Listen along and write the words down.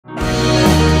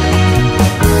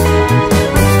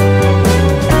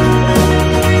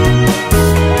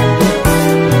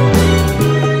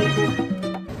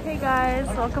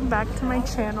to my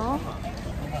channel.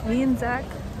 Me and Zach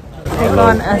take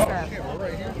on SF.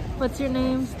 What's your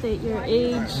name? State your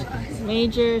age,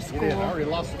 major, school.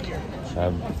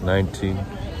 I'm 19.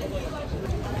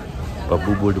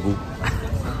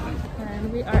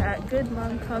 And we are at Good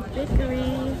Mom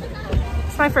Bakery.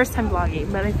 It's my first time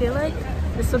vlogging, but I feel like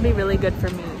this will be really good for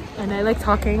me. And I like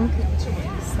talking,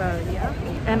 so yeah.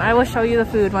 And I will show you the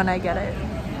food when I get it.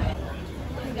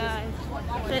 Hey guys,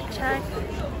 fit check.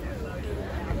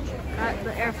 Got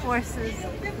the Air Forces.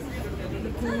 The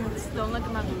boots. Don't look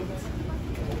at my boots.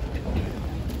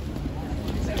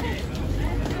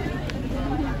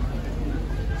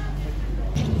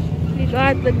 We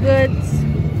got the goods.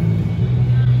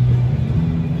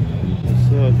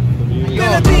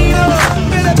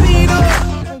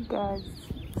 Hey guys,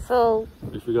 so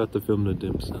we forgot to film the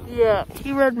dim sum. Yeah,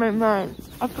 he read my mind.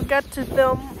 I forgot to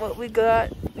film what we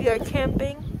got. We are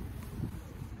camping.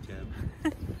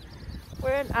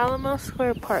 We're in Alamo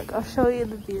Square Park. I'll show you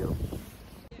the view.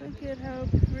 Look at how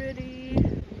pretty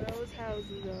those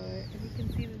houses are. And you can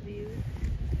see the view.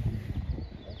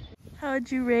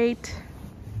 How'd you rate?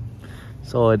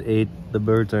 Solid 8. The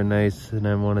birds are nice and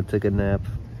I want to take a nap.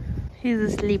 He's a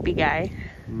sleepy guy.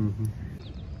 Mm-hmm.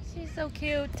 She's so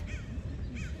cute.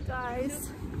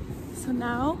 Guys, so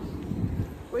now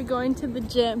we're going to the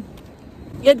gym.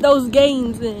 Get those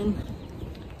gains in.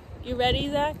 You ready,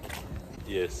 Zach?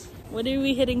 Yes. What are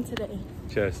we hitting today?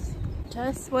 Chest.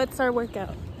 Chest? What's our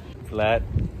workout? Flat,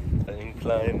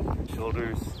 incline,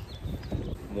 shoulders,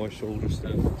 more shoulder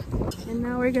stuff. And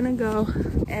now we're gonna go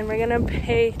and we're gonna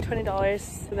pay $20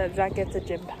 so that Zach gets a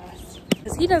gym pass.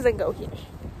 Because he doesn't go here.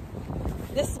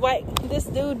 This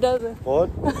dude doesn't. What?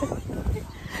 No,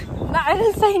 I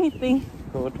didn't say anything.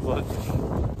 What?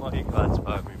 Why you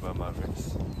classify me by my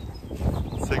race?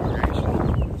 Segregation.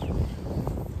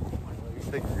 You're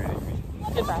segregating me.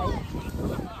 Goodbye.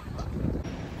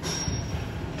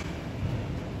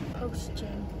 Post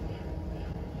gym.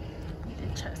 We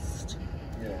did chest.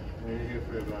 Yeah, we're here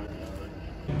for about an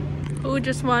hour. Who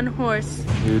just won horse?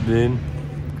 You did?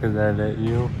 Because I let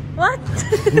you. What?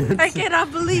 I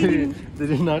cannot believe. Did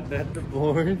you not net the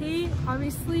board? He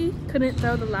obviously couldn't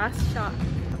throw the last shot.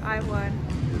 I won.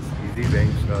 It's easy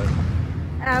bank shot.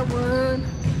 I won.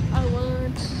 I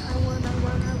won. I won. I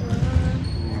won. I won.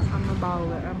 I'm a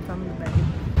baller. I'm from the Bay.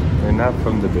 We're not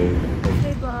from the Bay.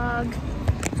 Hey vlog.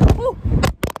 Woo.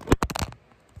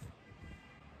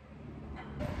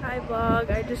 Hi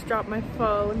vlog. I just dropped my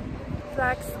phone.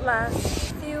 Zach's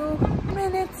last few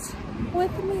minutes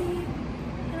with me.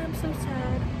 And I'm so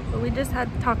sad. But we just had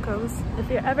tacos. If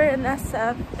you're ever in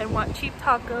SF and want cheap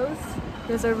tacos,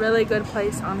 there's a really good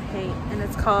place on Haight. And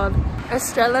it's called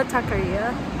Estrella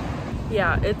Taqueria.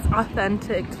 Yeah, it's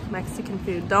authentic Mexican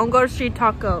food. Don't go to street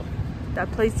taco.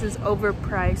 That place is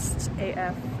overpriced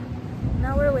AF.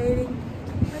 Now we're waiting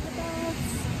for the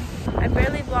bus. I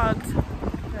barely vlogged.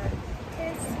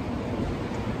 Kiss.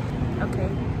 Okay,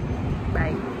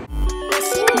 bye.